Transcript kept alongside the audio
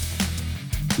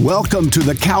Welcome to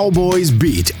the Cowboys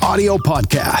Beat audio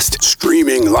podcast,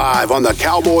 streaming live on the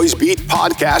Cowboys Beat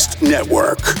Podcast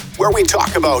Network, where we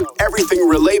talk about everything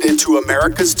related to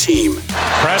America's team.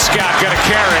 Prescott going to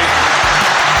carry.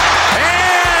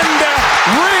 And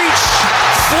reach,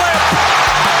 flip,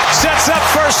 sets up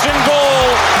first and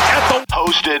goal at the...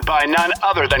 Hosted by none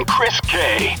other than Chris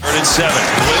K. 3rd and 7,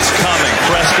 blitz coming,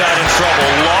 Prescott in trouble,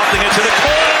 lofting it to the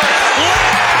corner.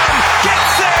 Lamb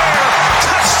gets there,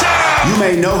 touchdown! You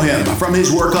may know him from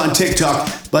his work on TikTok,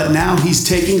 but now he's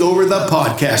taking over the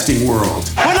podcasting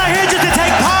world. We're not here just to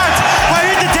take part, we're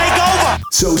here to take over!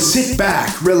 So sit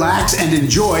back, relax, and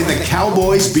enjoy the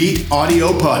Cowboys Beat audio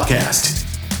podcast.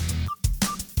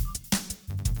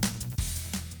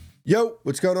 Yo,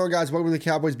 what's going on, guys? Welcome to the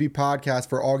Cowboys Beat Podcast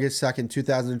for August 2nd,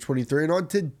 2023. And on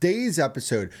today's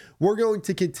episode, we're going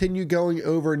to continue going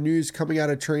over news coming out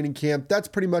of training camp. That's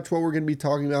pretty much what we're going to be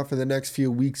talking about for the next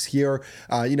few weeks here.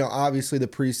 Obviously the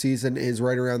preseason is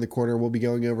right around the corner. We'll be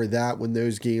going over that when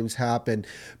those games happen.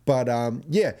 But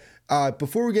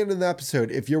before we get into the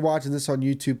episode, if you're watching this on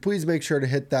YouTube, please make sure to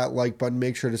hit that like button.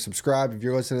 Make sure to subscribe. If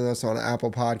you're listening to this on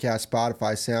Apple Podcasts,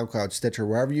 Spotify, SoundCloud, Stitcher,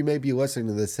 wherever you may be listening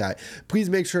to this at, please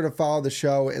make sure to follow the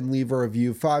show and leave a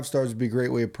review. 5 stars would be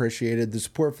greatly appreciated. The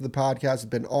support for the podcast has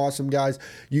been awesome, guys.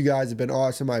 You guys have been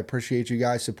awesome. I appreciate you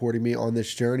guys supporting me on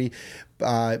this journey.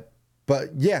 But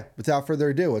yeah, without further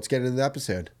ado, let's get into the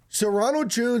episode. So Ronald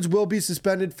Jones will be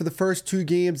suspended for the first 2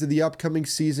 games of the upcoming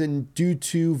season due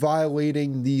to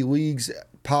violating the league's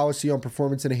policy on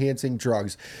performance-enhancing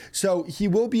drugs. So he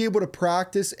will be able to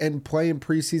practice and play in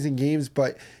preseason games,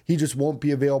 but he just won't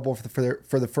be available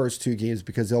for the first 2 games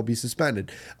because they'll be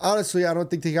suspended. Honestly, I don't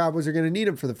think the Cowboys are going to need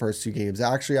him for the first 2 games.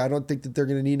 Actually, I don't think that they're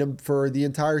going to need him for the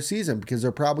entire season because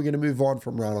they're probably going to move on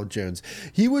from Ronald Jones.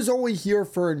 He was only here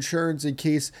for insurance in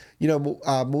case,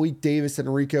 Malik Davis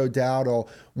and Rico Dowdle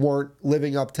weren't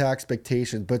living up to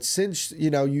expectations. But since,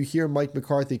 you hear Mike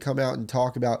McCarthy come out and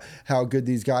talk about how good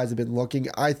these guys have been looking,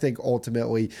 I think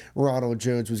ultimately Ronald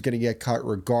Jones was going to get cut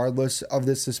regardless of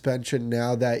this suspension.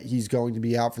 Now that he's going to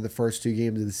be out for the first 2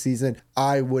 games of the season,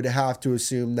 I would have to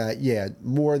assume that,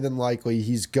 more than likely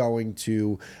he's going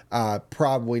to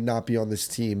probably not be on this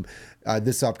team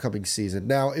this upcoming season.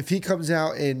 Now, if he comes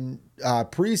out in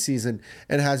preseason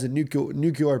and has a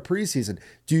nuclear preseason,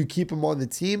 do you keep him on the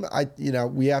team?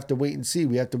 We have to wait and see.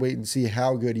 We have to wait and see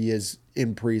how good he is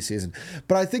in preseason.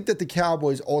 But I think that the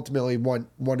Cowboys ultimately want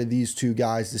one of these 2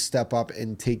 guys to step up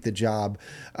and take the job.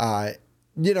 But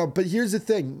here's the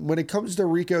thing. When it comes to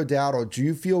Rico Dowdle, do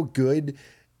you feel good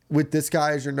with this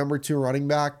guy as your number 2 running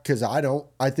back? Because I don't.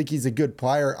 I think he's a good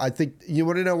player. I think, you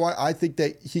want to know why? I think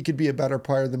that he could be a better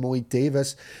player than Malik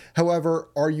Davis. However,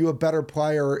 are you a better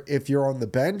player if you're on the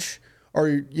bench?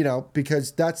 Or,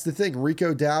 because that's the thing.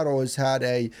 Rico Dowdle has had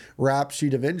a rap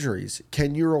sheet of injuries.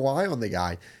 Can you rely on the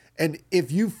guy? And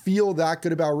if you feel that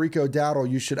good about Rico Dowdle,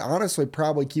 you should honestly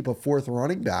probably keep a 4th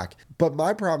running back. But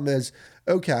my problem is,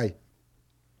 okay,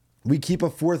 we keep a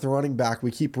 4th running back.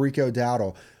 We keep Rico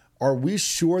Dowdle. Are we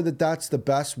sure that that's the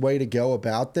best way to go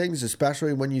about things,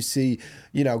 especially when you see,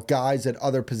 guys at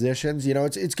other positions?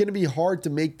 It's going to be hard to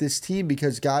make this team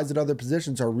because guys at other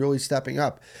positions are really stepping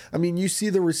up. I mean, you see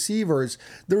the receivers.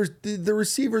 The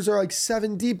receivers are like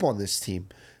 7 deep on this team.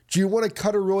 Do you want to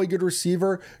cut a really good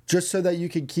receiver just so that you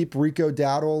can keep Rico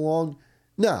Dowdle along?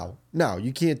 No,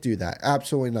 you can't do that.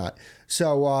 Absolutely not.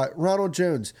 So Ronald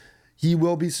Jones, he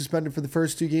will be suspended for the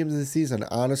first 2 games of the season.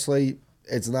 Honestly,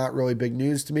 it's not really big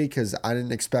news to me because I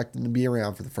didn't expect him to be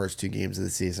around for the first 2 games of the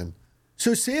season.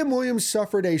 So Sam Williams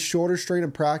suffered a shoulder strain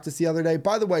in practice the other day.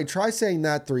 By the way, try saying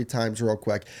that 3 times real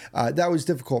quick. That was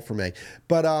difficult for me.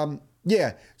 But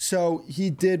so he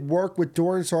did work with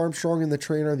Dorrance Armstrong and the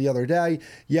trainer the other day.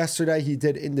 Yesterday, he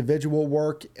did individual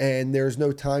work, and there's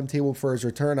no timetable for his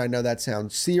return. I know that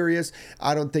sounds serious.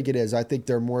 I don't think it is. I think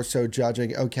they're more so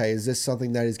judging, okay, is this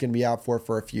something that he's going to be out for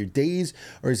a few days,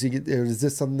 or is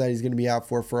this something that he's going to be out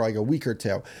for like a week or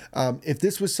 2? If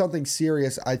this was something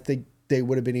serious, I think they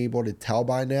would have been able to tell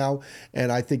by now,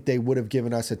 and I think they would have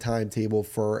given us a timetable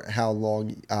for how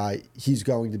long he's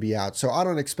going to be out. So I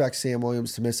don't expect Sam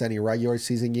Williams to miss any regular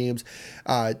season games.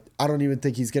 I don't even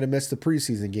think he's going to miss the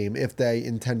preseason game if they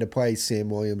intend to play Sam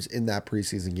Williams in that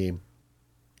preseason game.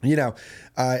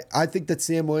 I think that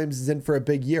Sam Williams is in for a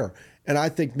big year. And I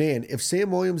think, man, if Sam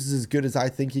Williams is as good as I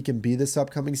think he can be this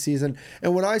upcoming season,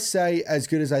 and when I say as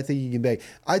good as I think he can be,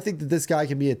 I think that this guy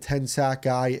can be a 10-sack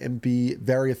guy and be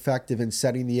very effective in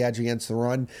setting the edge against the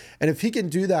run. And if he can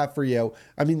do that for you,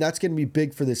 I mean, that's going to be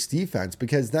big for this defense,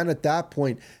 because then at that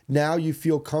point, now you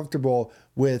feel comfortable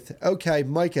with, okay,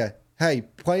 Micah, hey,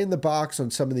 play in the box on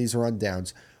some of these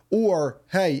rundowns. Or,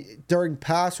 hey, during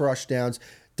pass rush downs,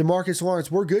 DeMarcus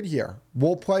Lawrence, we're good here.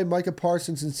 We'll play Micah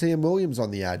Parsons and Sam Williams on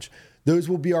the edge. Those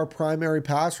will be our primary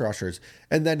pass rushers.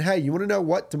 And then, hey, you want to know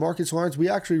what? DeMarcus Lawrence, we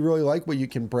actually really like what you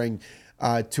can bring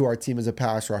to our team as a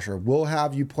pass rusher. We'll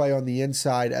have you play on the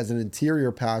inside as an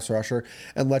interior pass rusher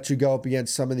and let you go up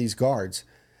against some of these guards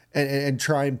and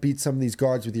try and beat some of these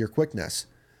guards with your quickness.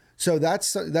 So that's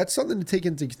something to take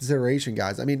into consideration,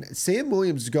 guys. I mean, Sam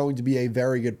Williams is going to be a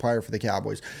very good player for the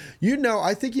Cowboys.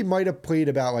 I think he might have played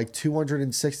about like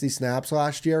 260 snaps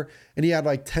last year, and he had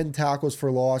like 10 tackles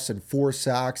for loss and 4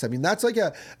 sacks. I mean, that's like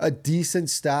a decent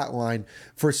stat line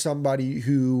for somebody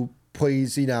who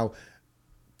plays, 400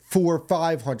 or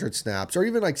 500 snaps, or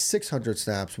even like 600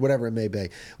 snaps, whatever it may be.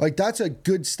 Like, that's a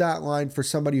good stat line for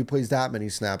somebody who plays that many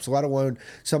snaps, let alone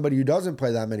somebody who doesn't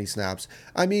play that many snaps.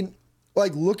 I mean,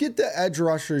 like, look at the edge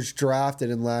rushers drafted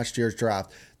in last year's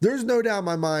draft. There's no doubt in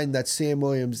my mind that Sam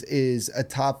Williams is a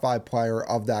top 5 player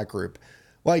of that group.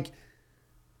 Like,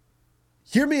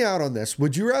 hear me out on this.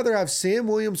 Would you rather have Sam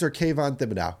Williams or Kayvon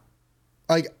Thibodeau?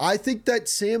 Like, I think that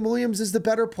Sam Williams is the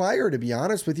better player, to be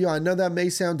honest with you. I know that may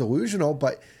sound delusional,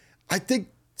 but I think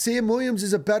Sam Williams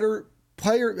is a better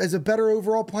player, as a better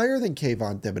overall player than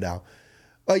Kayvon Thibodeau.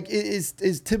 Like, is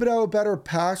Thibodeau a better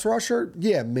pass rusher?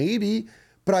 Yeah, maybe.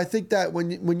 But I think that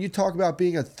when you talk about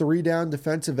being a 3-down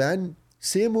defensive end,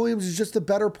 Sam Williams is just a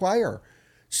better player.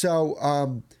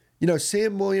 So,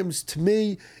 Sam Williams, to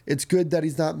me, it's good that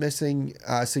he's not missing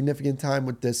significant time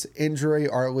with this injury,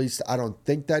 or at least I don't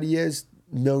think that he is.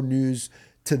 No news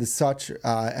to the such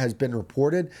has been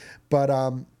reported. But,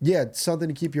 it's something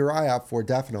to keep your eye out for,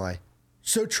 definitely.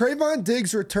 So Trayvon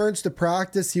Diggs returns to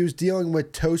practice. He was dealing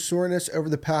with toe soreness over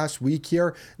the past week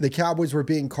here. The Cowboys were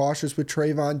being cautious with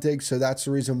Trayvon Diggs, so that's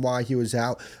the reason why he was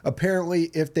out. Apparently,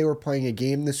 if they were playing a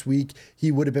game this week,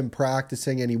 he would have been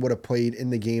practicing and he would have played in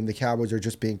the game. The Cowboys are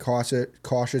just being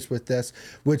cautious with this,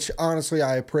 which honestly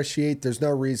I appreciate. There's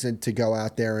no reason to go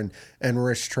out there and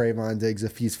risk Trayvon Diggs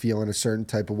if he's feeling a certain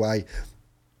type of way.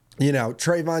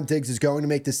 Trayvon Diggs is going to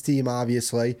make this team,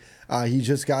 obviously. He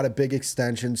just got a big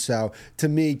extension. So, to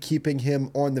me, keeping him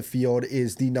on the field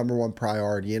is the number one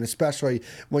priority. And especially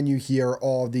when you hear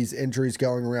all of these injuries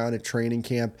going around at training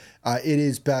camp, it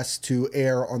is best to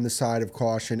err on the side of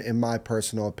caution, in my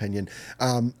personal opinion.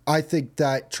 I think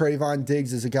that Trayvon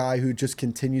Diggs is a guy who just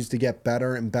continues to get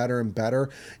better and better and better.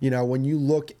 When you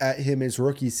look at him his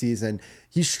rookie season,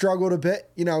 he struggled a bit.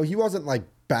 He wasn't like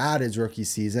bad his rookie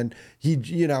season.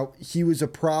 He was a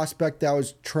prospect that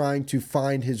was trying to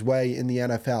find his way in the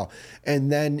NFL.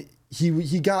 And then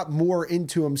he got more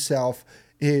into himself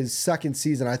his second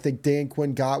season. I think Dan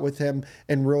Quinn got with him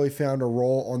and really found a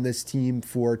role on this team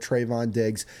for Trayvon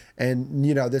Diggs. And,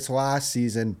 this last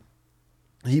season,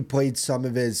 he played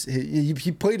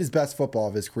he played his best football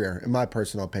of his career, in my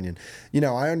personal opinion.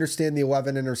 I understand the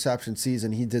 11 interception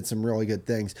season. He did some really good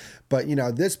things. But,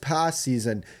 this past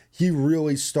season, he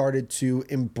really started to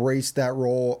embrace that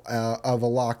role of a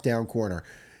lockdown corner.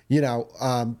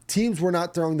 Teams were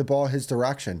not throwing the ball his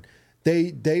direction.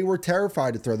 They were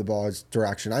terrified to throw the ball his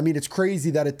direction. I mean, it's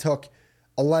crazy that it took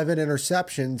 11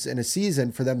 interceptions in a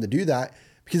season for them to do that,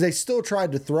 because they still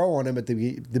tried to throw on him at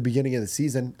the beginning of the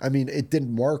season. I mean, it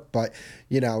didn't work, but,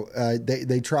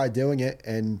 they tried doing it,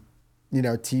 and,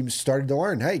 teams started to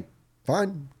learn, hey,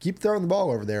 fine, keep throwing the ball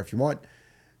over there if you want.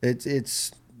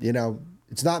 It's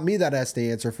not me that has to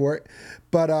answer for it.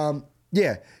 But,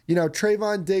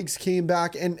 Trayvon Diggs came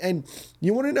back, and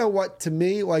you want to know what, to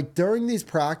me, like, during these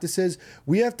practices,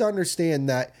 we have to understand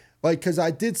that, like, because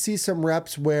I did see some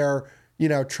reps where,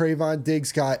 Trayvon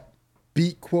Diggs got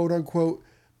beat, quote unquote.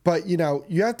 But, you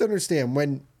have to understand,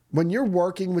 when you're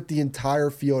working with the entire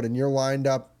field and you're lined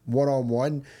up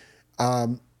one-on-one,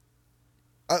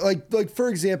 like for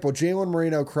example, Jalen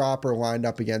Moreno-Cropper lined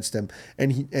up against him,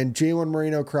 and Jalen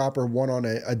Moreno-Cropper won on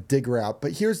a dig route.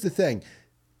 But here's the thing.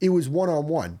 It was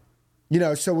one-on-one.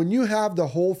 So when you have the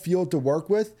whole field to work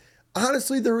with,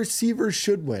 honestly, the receivers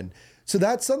should win. So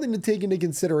that's something to take into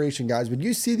consideration, guys. When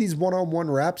you see these one-on-one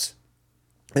reps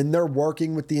and they're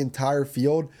working with the entire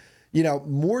field,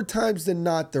 more times than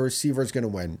not, the receiver is going to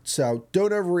win. So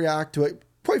don't overreact to it.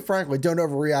 Quite frankly, don't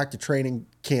overreact to training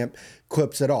camp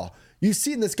clips at all. You've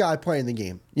seen this guy play in the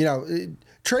game.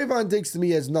 Trayvon Diggs, to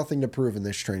me, has nothing to prove in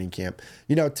this training camp.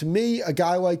 To me, a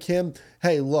guy like him,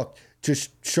 hey, look,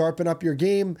 just sharpen up your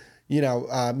game.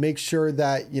 Make sure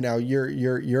that,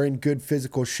 you're in good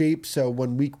physical shape. So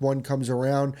when week 1 comes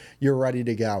around, you're ready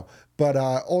to go. But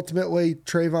ultimately,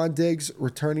 Trayvon Diggs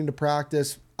returning to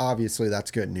practice, obviously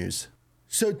that's good news.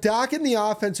 So Dak and the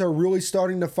offense are really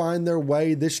starting to find their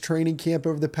way this training camp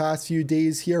over the past few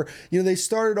days here. They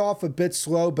started off a bit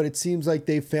slow, but it seems like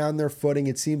they found their footing.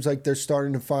 It seems like they're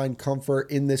starting to find comfort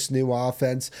in this new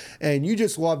offense, and you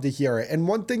just love to hear it. And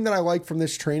one thing that I like from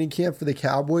this training camp for the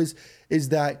Cowboys is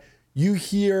that you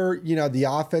hear, the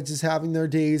offense is having their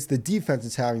days, the defense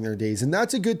is having their days, and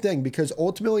that's a good thing because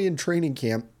ultimately in training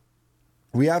camp,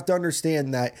 we have to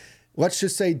understand that, let's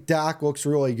just say Dak looks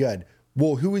really good.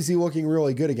 Well, who is he looking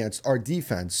really good against? Our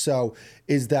defense. So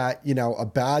is that, a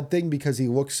bad thing because he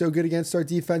looks so good against our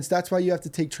defense? That's why you have to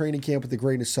take training camp with a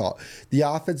grain of salt. The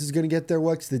offense is going to get their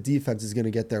looks. The defense is going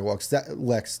to get their looks.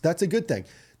 That's a good thing.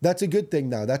 That's a good thing,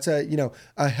 though. That's a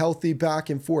healthy back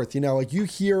and forth. Like you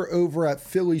hear over at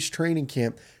Philly's training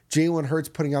camp, Jalen Hurts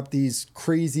putting up these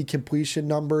crazy completion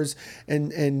numbers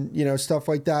and stuff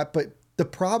like that. But the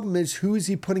problem is, who is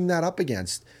he putting that up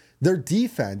against? Their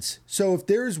defense. So if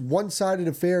there's one-sided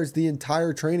affairs the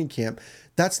entire training camp,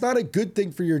 that's not a good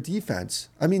thing for your defense.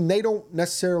 I mean, they don't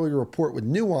necessarily report with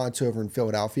nuance over in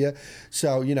Philadelphia.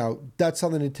 So, that's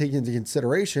something to take into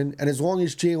consideration. And as long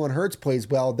as Jalen Hurts plays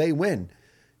well, they win.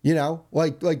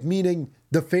 Like meaning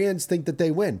the fans think that they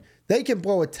win. They can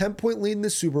blow a 10-point lead in the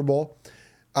Super Bowl,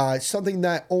 something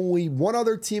that only one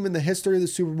other team in the history of the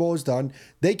Super Bowl has done.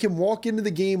 They can walk into the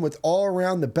game with all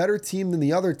around the better team than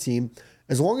the other team.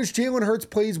 As long as Jalen Hurts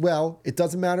plays well, it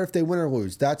doesn't matter if they win or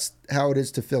lose. That's how it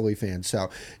is to Philly fans. So,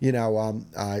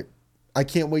 I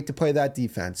can't wait to play that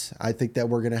defense. I think that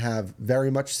we're going to have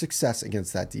very much success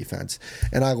against that defense.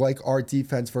 And I like our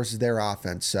defense versus their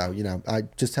offense. So, I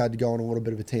just had to go on a little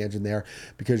bit of a tangent there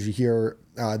because you hear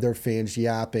their fans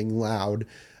yapping loud,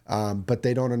 but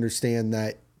they don't understand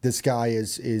that this guy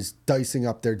is dicing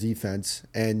up their defense,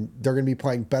 and they're going to be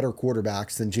playing better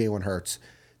quarterbacks than Jalen Hurts.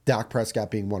 Dak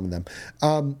Prescott being one of them.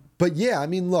 But yeah, I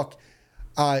mean, look,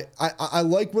 I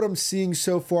like what I'm seeing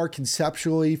so far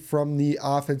conceptually from the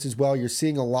offense as well. You're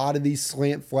seeing a lot of these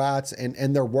slant flats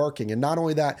and they're working. And not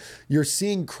only that, you're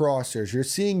seeing crossers, you're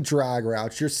seeing drag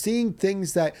routes, you're seeing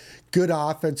things that good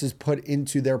offenses put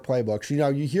into their playbooks.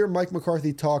 You hear Mike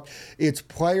McCarthy talk, it's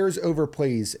players over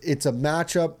plays. It's a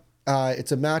matchup.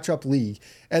 It's a matchup league.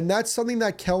 And that's something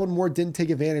that Kellen Moore didn't take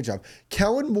advantage of.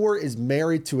 Kellen Moore is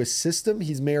married to a system.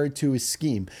 He's married to his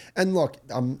scheme. And look,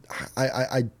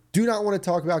 I do not want to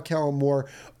talk about Kellen Moore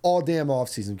all damn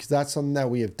offseason because that's something that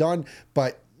we have done.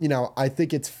 But, I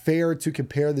think it's fair to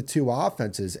compare the two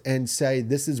offenses and say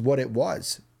this is what it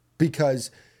was.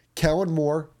 Because Kellen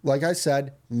Moore, like I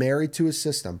said, married to a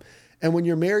system. And when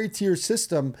you're married to your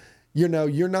system, you're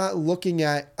not looking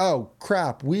at, oh,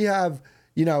 crap, we have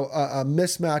a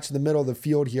mismatch in the middle of the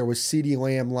field here with CeeDee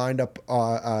Lamb lined up,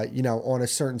 on a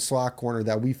certain slot corner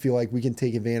that we feel like we can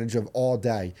take advantage of all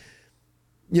day.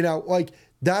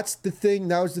 That's the thing.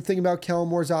 That was the thing about Kellen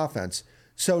Moore's offense.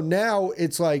 So now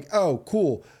it's like, oh,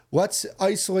 cool. Let's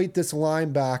isolate this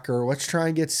linebacker. Let's try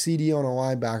and get CeeDee on a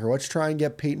linebacker. Let's try and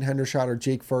get Peyton Hendershot or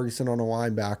Jake Ferguson on a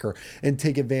linebacker and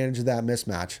take advantage of that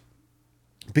mismatch.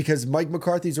 Because Mike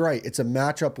McCarthy's right. It's a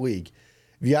matchup league.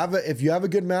 If you have a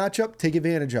good matchup, take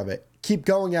advantage of it. Keep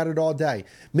going at it all day.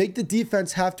 Make the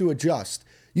defense have to adjust.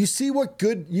 You see what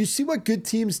good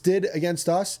teams did against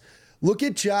us? Look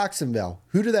at Jacksonville.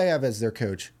 Who do they have as their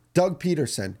coach? Doug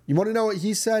Peterson. You want to know what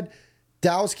he said?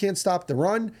 Dallas can't stop the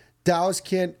run. Dallas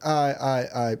can't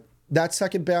that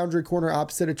second boundary corner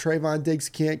opposite of Trayvon Diggs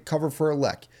can't cover for a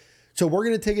lick. So we're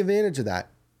going to take advantage of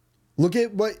that. Look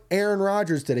at what Aaron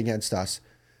Rodgers did against us.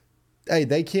 Hey,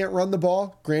 they can't run the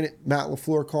ball. Granted, Matt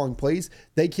LaFleur calling plays.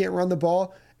 They can't run the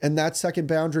ball, and that second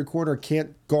boundary corner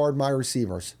can't guard my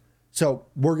receivers. So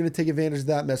we're going to take advantage of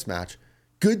that mismatch.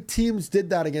 Good teams did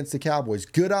that against the Cowboys.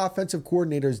 Good offensive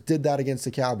coordinators did that against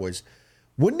the Cowboys.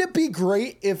 Wouldn't it be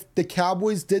great if the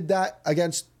Cowboys did that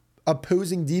against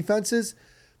opposing defenses?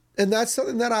 And that's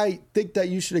something that I think that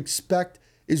you should expect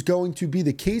is going to be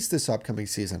the case this upcoming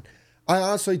season. I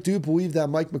honestly do believe that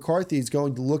Mike McCarthy is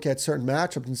going to look at certain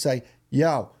matchups and say,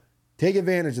 yo, take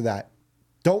advantage of that.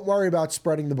 Don't worry about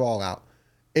spreading the ball out.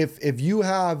 If you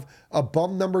have a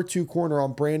bum number 2 corner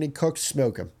on Brandon Cooks,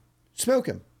 smoke him. Smoke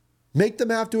him. Make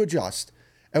them have to adjust.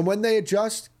 And when they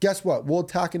adjust, guess what? We'll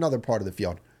attack another part of the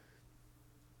field.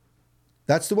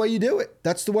 That's the way you do it.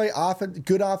 That's the way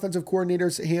good offensive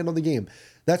coordinators handle the game.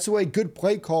 That's the way good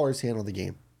play callers handle the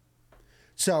game.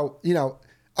 So,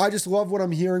 I just love what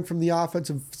I'm hearing from the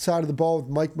offensive side of the ball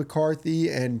with Mike McCarthy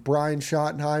and Brian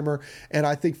Schottenheimer, and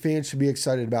I think fans should be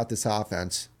excited about this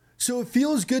offense. So it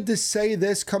feels good to say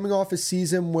this coming off a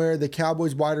season where the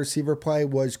Cowboys wide receiver play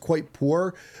was quite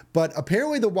poor, but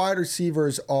apparently the wide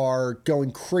receivers are going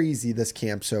crazy this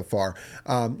camp so far.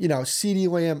 CeeDee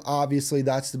Lamb, obviously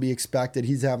that's to be expected.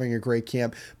 He's having a great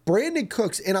camp. Brandon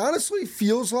Cooks, and honestly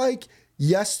feels like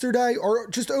yesterday or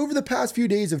just over the past few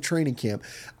days of training camp,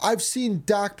 I've seen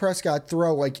Dak Prescott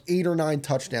throw like 8 or 9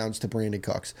 touchdowns to Brandon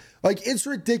Cooks. Like, it's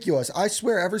ridiculous. I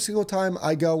swear every single time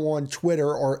I go on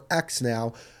Twitter or X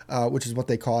now, which is what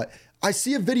they call it, I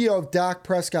see a video of Dak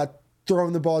Prescott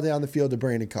throwing the ball down the field to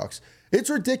Brandon Cooks. It's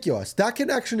ridiculous. That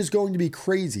connection is going to be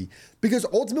crazy because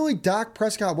ultimately Dak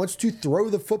Prescott wants to throw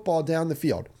the football down the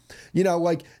field.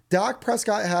 Dak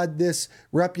Prescott had this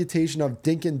reputation of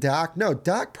dinking Dak. No,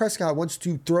 Dak Prescott wants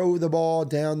to throw the ball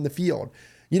down the field.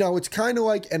 It's kind of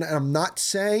like, and I'm not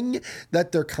saying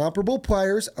that they're comparable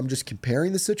players. I'm just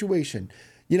comparing the situation.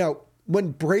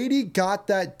 When Brady got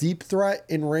that deep threat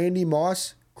in Randy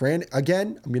Moss,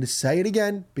 again, I'm going to say it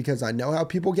again because I know how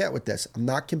people get with this. I'm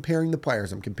not comparing the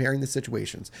players. I'm comparing the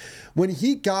situations. When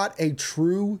he got a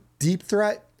true deep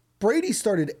threat, Brady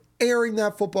started airing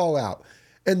that football out.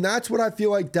 And that's what I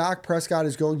feel like Dak Prescott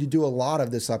is going to do a lot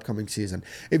of this upcoming season.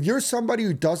 If you're somebody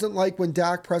who doesn't like when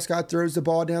Dak Prescott throws the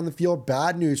ball down the field,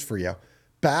 bad news for you.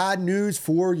 Bad news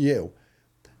for you.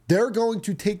 They're going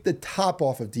to take the top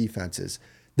off of defenses.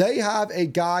 They have a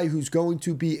guy who's going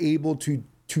to be able to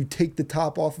take the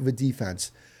top off of a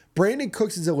defense. Brandon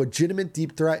Cooks is a legitimate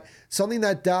deep threat, something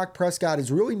that Dak Prescott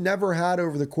has really never had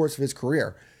over the course of his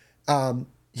career.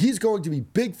 He's going to be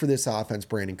big for this offense,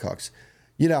 Brandon Cooks.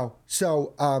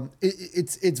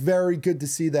 It's very good to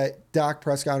see that Dak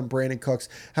Prescott and Brandon Cooks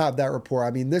have that rapport.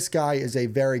 I mean, this guy is a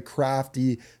very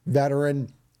crafty veteran,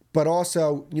 but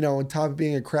also, on top of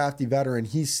being a crafty veteran,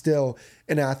 he's still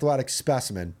an athletic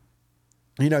specimen.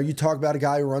 You talk about a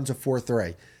guy who runs a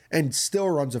 4.3 and still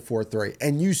runs a 4.3,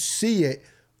 and you see it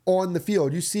on the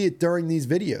field. You see it during these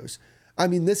videos. I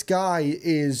mean, this guy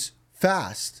is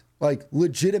fast, like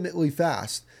legitimately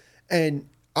fast. And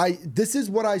this is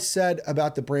what I said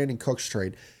about the Brandon Cooks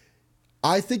trade.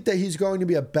 I think that he's going to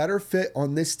be a better fit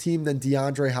on this team than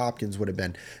DeAndre Hopkins would have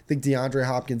been. I think DeAndre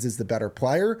Hopkins is the better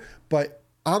player, but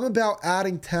I'm about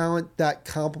adding talent that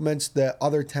complements the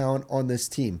other talent on this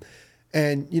team.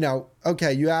 And,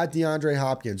 okay, you add DeAndre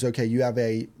Hopkins. Okay, you have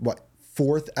a,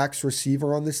 4th X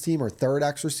receiver on this team or 3rd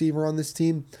X receiver on this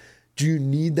team? Do you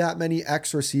need that many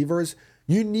X receivers?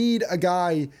 You need a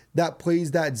guy that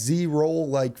plays that Z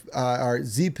role or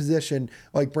Z position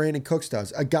like Brandon Cooks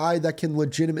does. A guy that can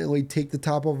legitimately take the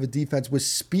top of a defense with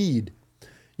speed,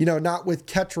 not with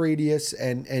catch radius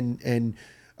and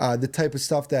the type of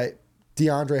stuff that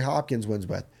DeAndre Hopkins wins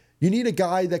with. You need a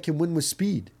guy that can win with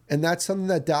speed. And that's something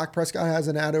that Dak Prescott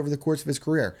hasn't had over the course of his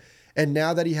career. And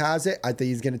now that he has it, I think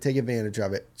he's going to take advantage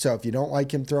of it. So if you don't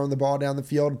like him throwing the ball down the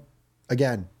field,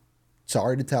 again,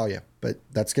 sorry to tell you, but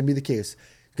that's going to be the case.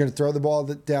 He's going to throw the ball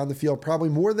down the field probably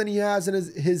more than he has in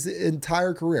his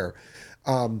entire career.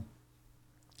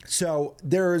 So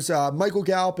there's Michael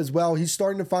Gallup as well. He's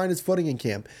starting to find his footing in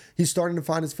camp.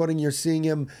 You're seeing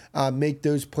him make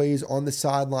those plays on the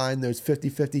sideline, those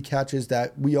 50-50 catches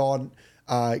that we all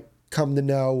come to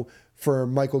know for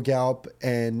Michael Gallup.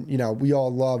 And, we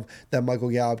all love that Michael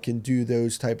Gallup can do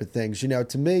those type of things.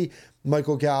 To me,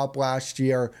 Michael Gallup last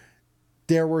year,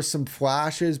 there were some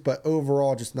flashes, but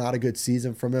overall just not a good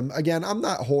season from him. Again, I'm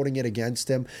not holding it against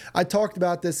him. I talked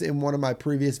about this in one of my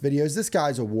previous videos. This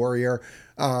guy's a warrior.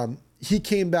 He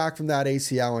came back from that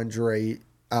ACL injury,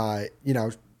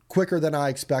 quicker than I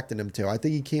expected him to. I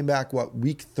think he came back,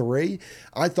 week 3?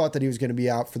 I thought that he was going to be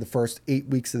out for the first 8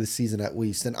 weeks of the season at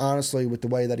least. And honestly, with the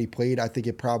way that he played, I think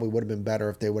it probably would have been better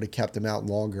if they would have kept him out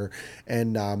longer.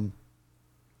 And,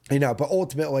 but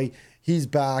ultimately, he's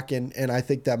back, and I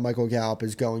think that Michael Gallup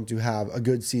is going to have a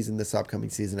good season this upcoming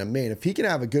season. And man, if he can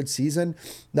have a good season,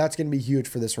 that's going to be huge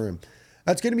for this room.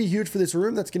 That's going to be huge for this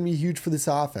room. That's going to be huge for this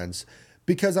offense.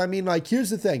 Because, here's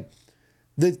the thing.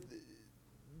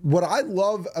 What I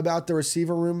love about the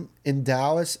receiver room in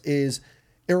Dallas is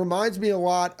it reminds me a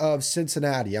lot of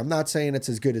Cincinnati. I'm not saying it's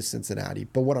as good as Cincinnati,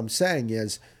 but what I'm saying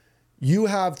is you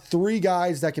have 3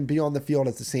 guys that can be on the field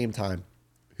at the same time,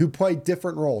 who play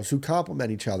different roles, who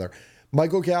complement each other.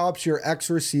 Michael Gallup's your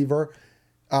X receiver.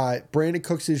 Brandon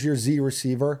Cooks is your Z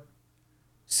receiver.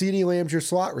 CeeDee Lamb's your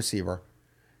slot receiver.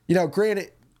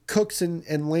 Granted, Cooks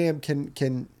and Lamb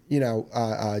can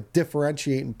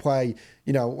differentiate and play.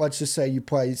 Let's just say you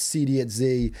play CeeDee at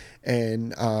Z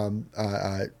and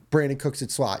Brandon Cooks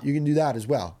at slot. You can do that as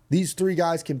well. These 3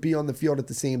 guys can be on the field at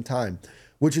the same time,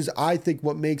 which is, I think,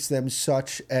 what makes them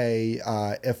such a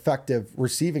effective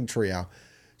receiving trio.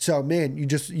 So, man,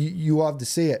 you love to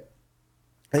see it.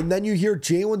 And then you hear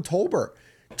Jalen Tolbert.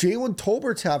 Jalen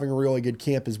Tolbert's having a really good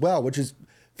camp as well, which is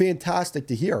fantastic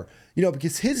to hear.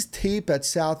 Because his tape at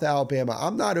South Alabama,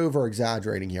 I'm not over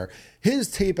exaggerating here.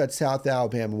 His tape at South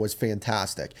Alabama was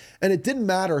fantastic. And it didn't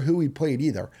matter who he played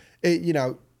either.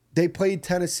 They played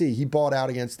Tennessee. He balled out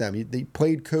against them. They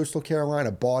played Coastal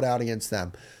Carolina, balled out against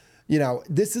them.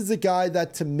 This is a guy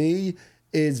that to me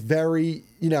is very,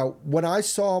 when I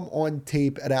saw him on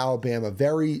tape at Alabama,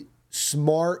 very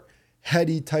smart,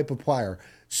 heady type of player.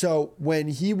 So when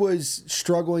he was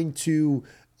struggling to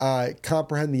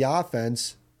comprehend the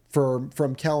offense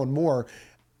from Kellen Moore,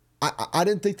 I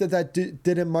didn't think that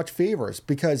did him much favors,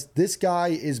 because this guy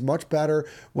is much better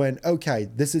when, okay,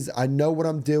 I know what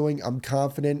I'm doing. I'm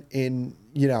confident in,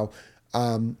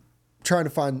 trying to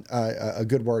find a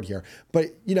good word here. But,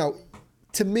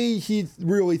 to me, he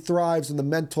really thrives in the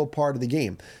mental part of the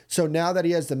game. So now that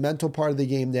he has the mental part of the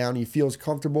game down, he feels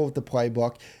comfortable with the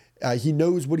playbook. He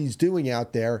knows what he's doing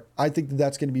out there. I think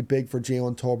that's going to be big for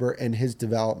Jalen Tolbert and his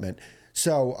development.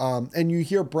 So, and you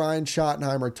hear Brian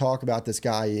Schottenheimer talk about this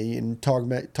guy and talking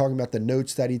about the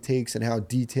notes that he takes and how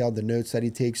detailed the notes that he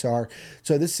takes are.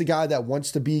 So this is a guy that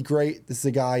wants to be great. This is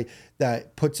a guy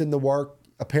that puts in the work.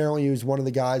 Apparently, he was one of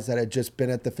the guys that had just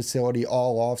been at the facility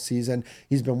all off season.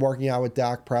 He's been working out with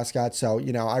Dak Prescott. So,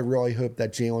 I really hope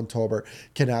that Jalen Tolbert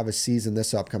can have a season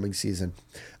this upcoming season.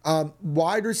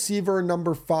 Wide receiver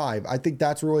number 5. I think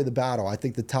that's really the battle. I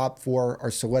think the top 4 are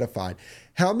solidified.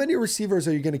 How many receivers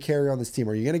are you going to carry on this team?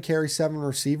 Are you going to carry 7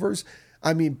 receivers?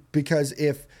 I mean, because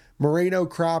if Moreno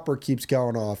Cropper keeps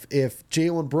going off, if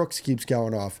Jalen Brooks keeps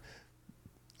going off,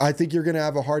 I think you're going to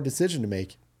have a hard decision to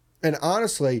make. And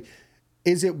honestly,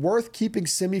 is it worth keeping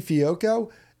Simi Fioco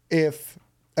if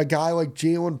a guy like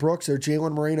Jalen Brooks or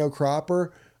Jalen Moreno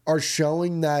Cropper are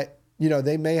showing that,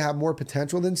 they may have more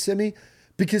potential than Simi?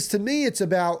 Because to me, it's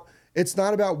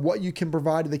not about what you can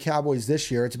provide to the Cowboys this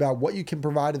year. It's about what you can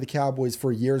provide to the Cowboys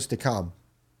for years to come.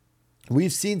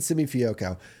 We've seen Simi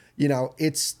Fioco.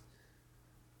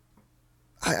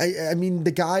 I mean,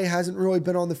 the guy hasn't really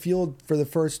been on the field for the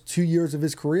first 2 years of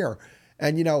his career.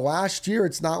 And, last year,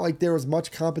 it's not like there was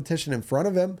much competition in front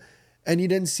of him, and he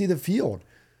didn't see the field.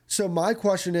 So my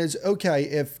question is, okay,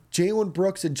 if Jalen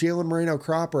Brooks and Jalen Moreno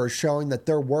Cropper are showing that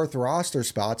they're worth roster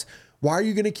spots, why are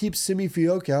you going to keep Simi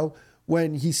Fioco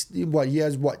when he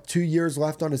has 2 years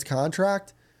left on his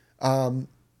contract?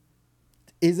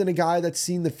 Isn't a guy that's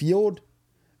seen the field?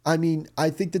 I mean, I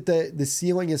think that the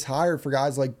ceiling is higher for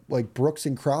guys like Brooks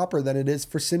and Cropper than it is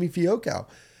for Simi Fioco.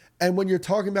 And when you're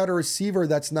talking about a receiver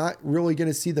that's not really going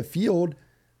to see the field,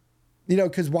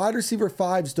 because wide receiver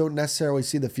 5s don't necessarily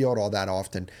see the field all that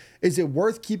often. Is it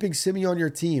worth keeping Simi on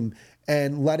your team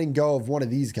and letting go of one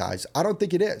of these guys? I don't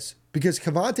think it is, because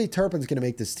Kevontae Turpin's going to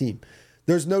make this team.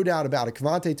 There's no doubt about it.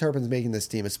 Kevontae Turpin's making this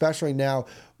team, especially now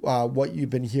what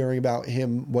you've been hearing about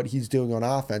him, what he's doing on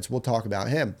offense. We'll talk about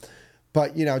him.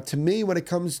 But, to me, when it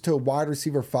comes to wide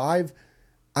receiver 5,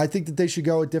 I think that they should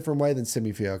go a different way than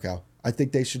Simi Fioco. I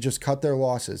think they should just cut their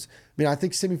losses. I mean, I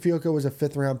think Simi Fioco was a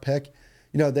 5th-round pick.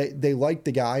 They like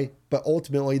the guy, but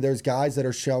ultimately there's guys that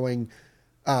are showing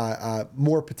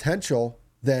more potential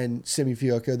than Simi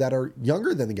Fioco that are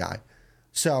younger than the guy.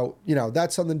 So,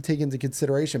 that's something to take into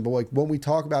consideration. But when we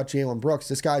talk about Jalen Brooks,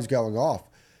 this guy's going off.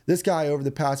 This guy over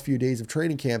the past few days of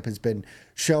training camp has been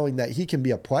showing that he can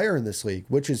be a player in this league,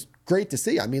 which is great to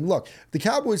see. I mean, look, the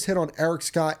Cowboys hit on Eric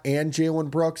Scott and Jalen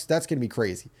Brooks. That's going to be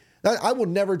crazy. I will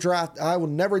never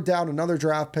doubt another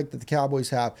draft pick that the Cowboys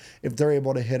have if they're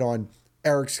able to hit on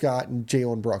Eric Scott and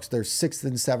Jalen Brooks. They're 6th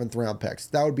and 7th round picks.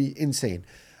 That would be insane.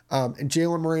 And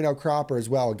Jalen Moreno Cropper as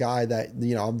well, a guy that,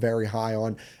 I'm very high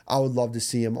on. I would love to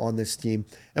see him on this team.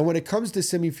 And when it comes to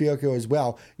Simi Fioco as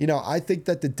well, I think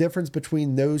that the difference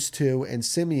between those two and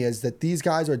Simi is that these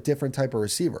guys are different type of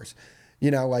receivers.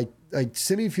 Like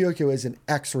Simi Fioco is an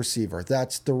X receiver.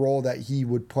 That's the role that he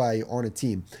would play on a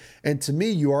team. And to me,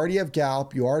 you already have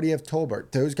Gallup, you already have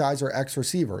Tolbert. Those guys are X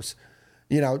receivers.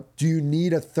 Do you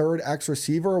need a third X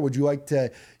receiver, or would you like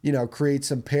to, create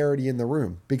some parity in the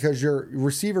room? Because your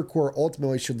receiver core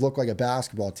ultimately should look like a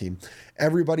basketball team.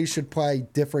 Everybody should play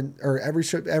different, or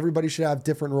everybody should have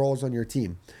different roles on your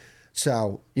team.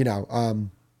 So,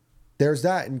 there's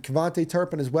that. And Kevontae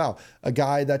Turpin as well, a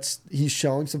guy he's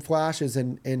showing some flashes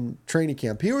in training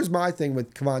camp. Here was my thing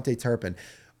with Kevontae Turpin.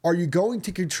 Are you going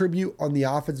to contribute on the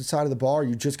offensive side of the ball, or are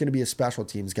you just going to be a special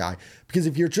teams guy? Because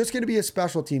if you're just going to be a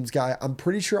special teams guy, I'm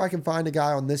pretty sure I can find a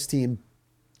guy on this team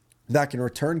that can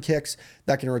return kicks,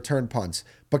 that can return punts,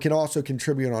 but can also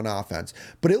contribute on offense.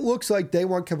 But it looks like they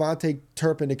want KaVontae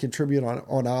Turpin to contribute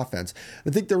on offense. I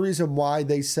think the reason why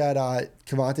they said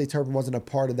KaVontae Turpin wasn't a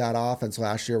part of that offense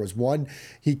last year was, one,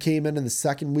 he came in the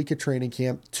second week of training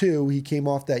camp. Two, he came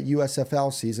off that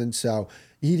USFL season, so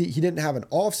he didn't have an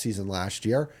off season last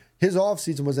year. His off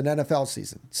season was an NFL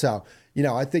season. So,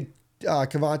 I think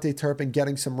KaVontae Turpin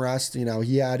getting some rest.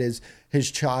 He had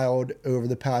his child over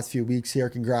the past few weeks here.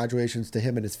 Congratulations to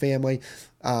him and his family.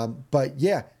 But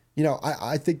yeah,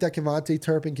 I think that KaVontae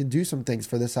Turpin can do some things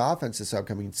for this offense this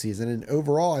upcoming season. And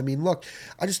overall, I mean, look,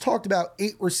 I just talked about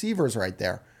 8 receivers right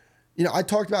there. I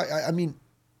talked about,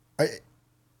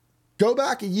 go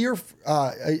back a year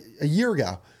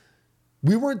ago.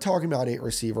 We weren't talking about 8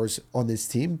 receivers on this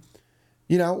team.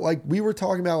 We were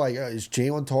talking about, is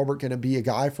Jalen Tolbert going to be a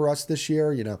guy for us this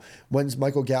year? When's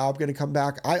Michael Gallup going to come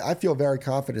back? I feel very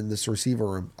confident in this receiver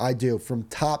room. I do. From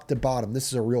top to bottom, this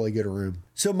is a really good room.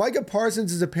 So Micah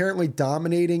Parsons is apparently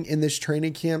dominating in this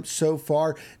training camp so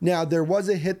far. Now, there was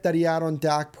a hit that he had on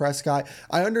Dak Prescott.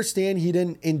 I understand he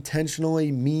didn't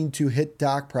intentionally mean to hit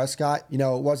Dak Prescott. It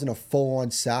wasn't a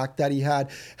full-on sack that he had.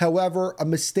 However, a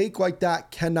mistake like that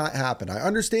cannot happen. I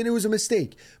understand it was a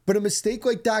mistake, but a mistake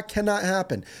like that cannot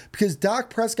happen because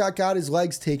Dak Prescott got his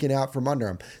legs taken out from under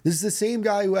him. This is the same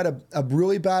guy who had a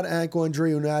really bad ankle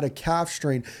injury and had a calf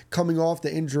strain coming off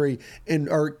the injury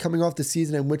or coming off the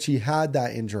season in which he had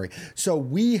that injury. So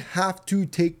we have to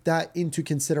take that into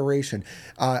consideration.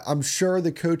 I'm sure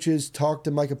the coaches talked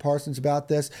to Micah Parsons about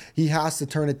this. He has to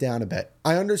turn it down a bit.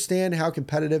 I understand how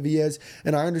competitive he is,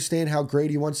 and I understand how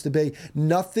great he wants to be.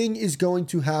 Nothing is going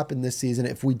to happen this season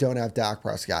if we don't have Dak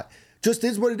Prescott. Just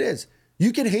is what it is.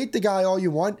 You can hate the guy all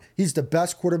you want. He's the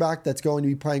best quarterback that's going to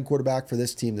be playing quarterback for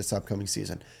this team this upcoming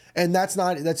season. And that's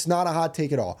not a hot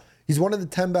take at all. He's one of the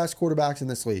 10 best quarterbacks in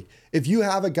this league. If you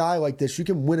have a guy like this, you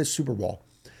can win a Super Bowl.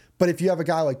 But if you have a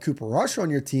guy like Cooper Rush on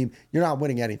your team, you're not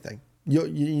winning anything.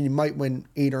 You might win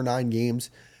 8 or 9 games.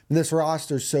 And this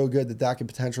roster is so good that could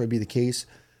potentially be the case.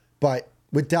 But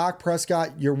with Dak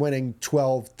Prescott, you're winning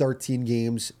 12, 13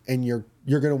 games, and you're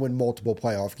going to win multiple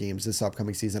playoff games this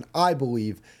upcoming season, I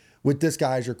believe, with this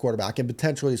guy as your quarterback and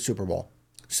potentially a Super Bowl.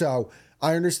 So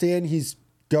I understand he's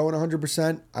going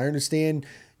 100%. I understand,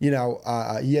 he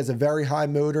has a very high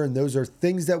motor, and those are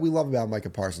things that we love about Micah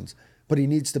Parsons. But he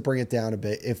needs to bring it down a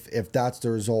bit if that's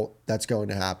the result that's going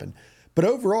to happen. But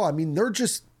overall, I mean,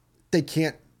 they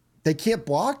can't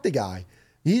block the guy.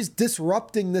 He's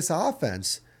disrupting this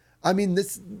offense. I mean,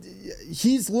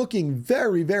 he's looking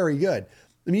very, very good.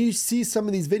 I mean, you see some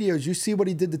of these videos, you see what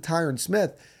he did to Tyron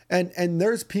Smith, and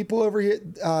there's people over here,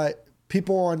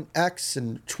 people on X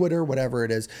and Twitter, whatever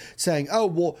it is, saying, oh,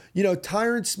 well,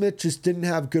 Tyron Smith just didn't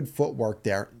have good footwork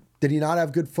there. Did he not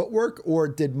have good footwork, or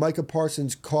did Micah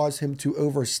Parsons cause him to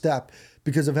overstep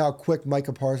because of how quick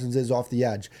Micah Parsons is off the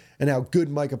edge and how good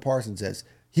Micah Parsons is?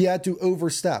 He had to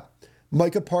overstep.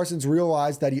 Micah Parsons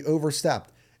realized that he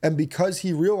overstepped. And because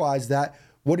he realized that,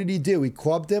 what did he do? He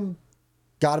clubbed him,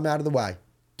 got him out of the way,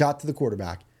 got to the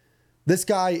quarterback. This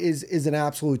guy is an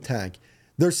absolute tank.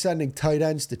 They're sending tight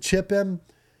ends to chip him.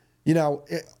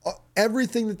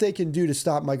 Everything that they can do to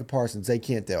stop Micah Parsons, they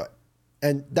can't do it.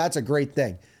 And that's a great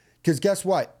thing. Because guess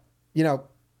what?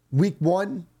 Week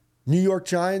 1, New York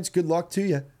Giants, good luck to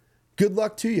you. Good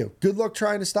luck to you. Good luck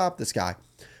trying to stop this guy.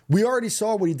 We already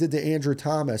saw what he did to Andrew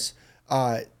Thomas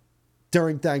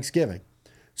during Thanksgiving.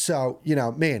 So,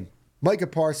 Micah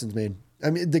Parsons, man.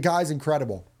 I mean, the guy's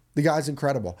incredible.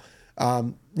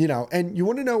 And you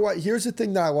want to know what? Here's the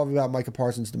thing that I love about Micah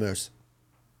Parsons the most.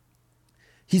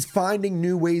 He's finding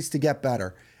new ways to get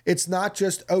better. It's not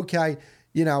just, okay,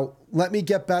 let me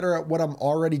get better at what I'm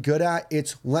already good at.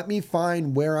 It's let me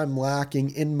find where I'm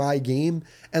lacking in my game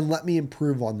and let me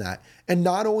improve on that. And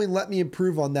not only let me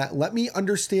improve on that, let me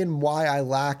understand why I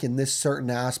lack in this certain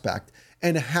aspect.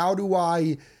 And how do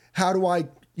I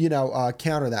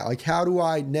counter that? Like, how do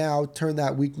I now turn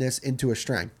that weakness into a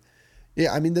strength?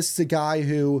 Yeah, I mean, this is a guy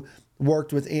who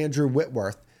worked with Andrew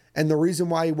Whitworth. And the reason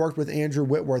why he worked with Andrew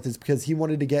Whitworth is because he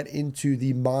wanted to get into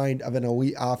the mind of an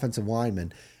elite offensive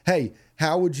lineman. Hey,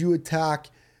 how would you attack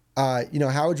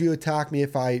me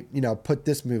if I, put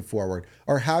this move forward?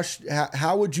 Or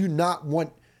how would you not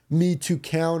want me to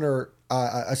counter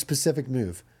a specific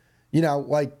move?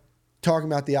 Like talking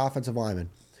about the offensive lineman.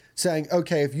 Saying,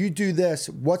 okay, if you do this,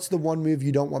 what's the one move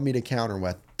you don't want me to counter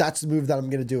with? That's the move that I'm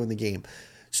going to do in the game.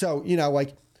 So,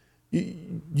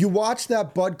 you watch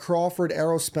that Bud Crawford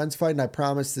Errol Spence fight, and I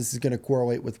promise this is going to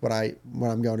correlate with what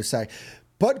I'm going to say.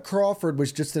 Bud Crawford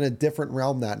was just in a different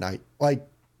realm that night. Like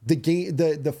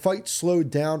the fight slowed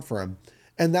down for him,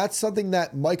 And that's something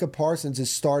that Micah Parsons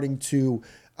is starting to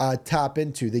tap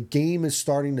into. The game is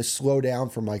starting to slow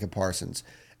down for Micah Parsons.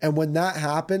 And when that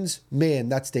happens, man,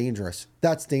 that's dangerous.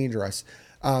 That's dangerous.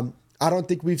 I don't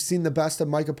think we've seen the best of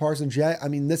Micah Parsons yet. I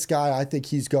mean, this guy, I think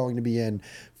he's going to be in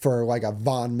for like a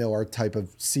Von Miller type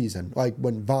of season. Like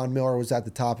when Von Miller was at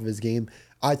the top of his game,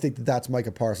 I think that's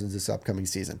Micah Parsons this upcoming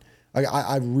season.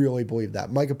 I really believe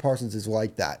that. Micah Parsons is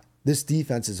like that. This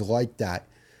defense is like that.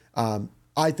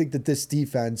 I think that this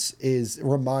defense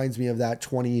reminds me of that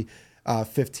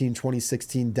 2015,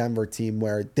 2016 Denver team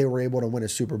where they were able to win a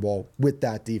Super Bowl with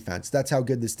that defense. That's how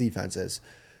good this defense is.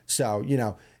 So,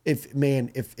 if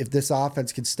this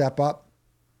offense can step up,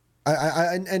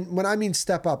 and when I mean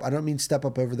step up, I don't mean step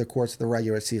up over the course of the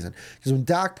regular season. Because when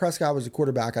Dak Prescott was a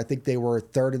quarterback, I think they were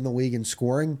third in the league in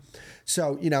scoring.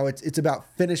 So, it's about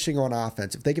finishing on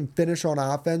offense. If they can finish on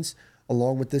offense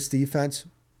along with this defense,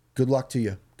 good luck to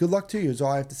you. Good luck to you is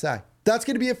all I have to say. That's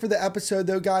going to be it for the episode,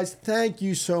 though, guys. Thank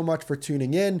you so much for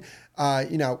tuning in.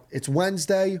 It's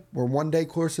Wednesday. We're one day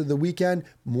closer to the weekend.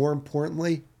 More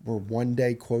importantly, we're one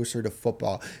day closer to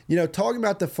football. Talking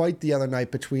about the fight the other night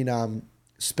between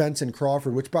Spence and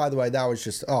Crawford, which, by the way, that was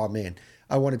just, oh, man.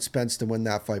 I wanted Spence to win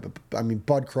that fight. But,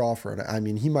 Bud Crawford,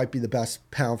 he might be the best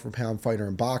pound-for-pound fighter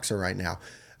and boxer right now.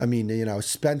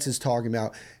 Spence is talking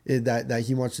about that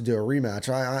he wants to do a rematch.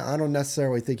 I don't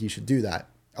necessarily think he should do that.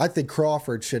 I think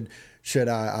Crawford should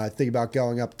think about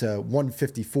going up to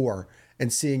 154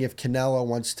 and seeing if Canelo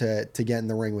wants to get in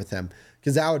the ring with him.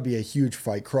 Because that would be a huge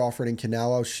fight. Crawford and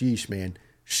Canelo, sheesh, man.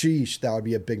 Sheesh, that would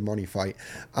be a big money fight.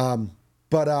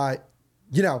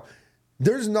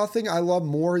 There's nothing I love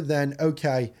more than,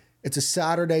 okay, it's a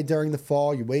Saturday during the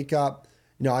fall. You wake up.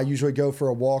 I usually go for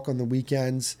a walk on the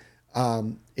weekends.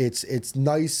 It's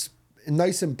nice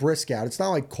and brisk out. It's not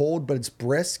like cold, but it's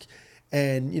brisk.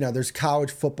 And, there's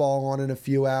college football on in a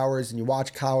few hours and you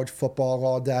watch college football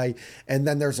all day. And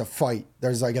then there's a fight.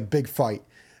 There's like a big fight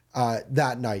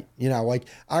that night.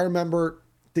 I remember,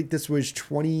 I think this was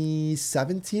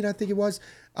 2017, I think it was.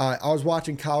 I was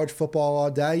watching college football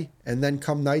all day. And then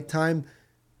come nighttime,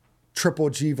 Triple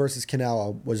G versus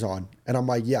Canelo was on. And I'm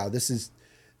like, yeah, this is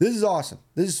awesome.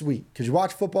 This is sweet because you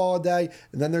watch football all day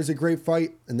and then there's a great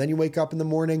fight and then you wake up in the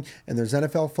morning and there's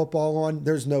NFL football on.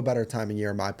 There's no better time of year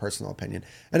in my personal opinion.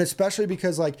 And especially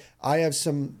because I have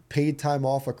some paid time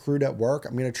off accrued at work.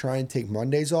 I'm going to try and take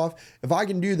Mondays off. If I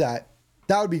can do that,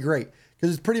 that would be great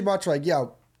because it's pretty much like,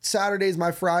 Saturday's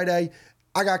my Friday.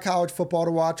 I got college football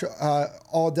to watch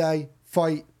all day,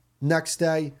 fight, next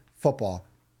day, football.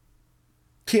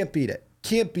 Can't beat it.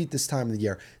 Can't beat this time of the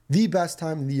year. The best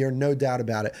time of the year, no doubt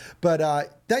about it. But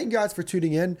thank you guys for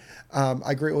tuning in.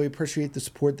 I greatly appreciate the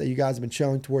support that you guys have been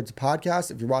showing towards the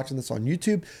podcast. If you're watching this on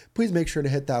YouTube, please make sure to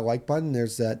hit that like button.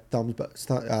 There's that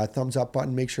thumbs up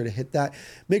button. Make sure to hit that.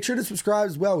 Make sure to subscribe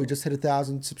as well. We just hit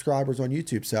 1,000 subscribers on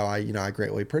YouTube, so I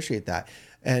greatly appreciate that.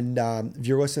 And if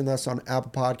you're listening to us on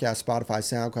Apple Podcasts, Spotify,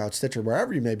 SoundCloud, Stitcher,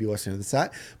 wherever you may be listening to this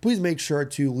at, please make sure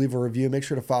to leave a review. Make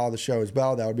sure to follow the show as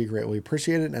well. That would be greatly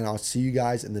appreciated. And I'll see you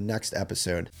guys in the next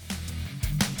episode.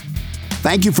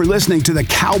 Thank you for listening to the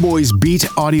Cowboys Beat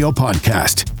audio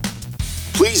podcast.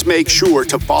 Please make sure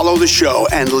to follow the show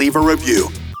and leave a review.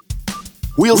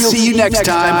 We'll see you next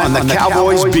time on the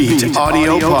Cowboys Beat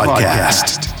audio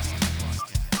podcast.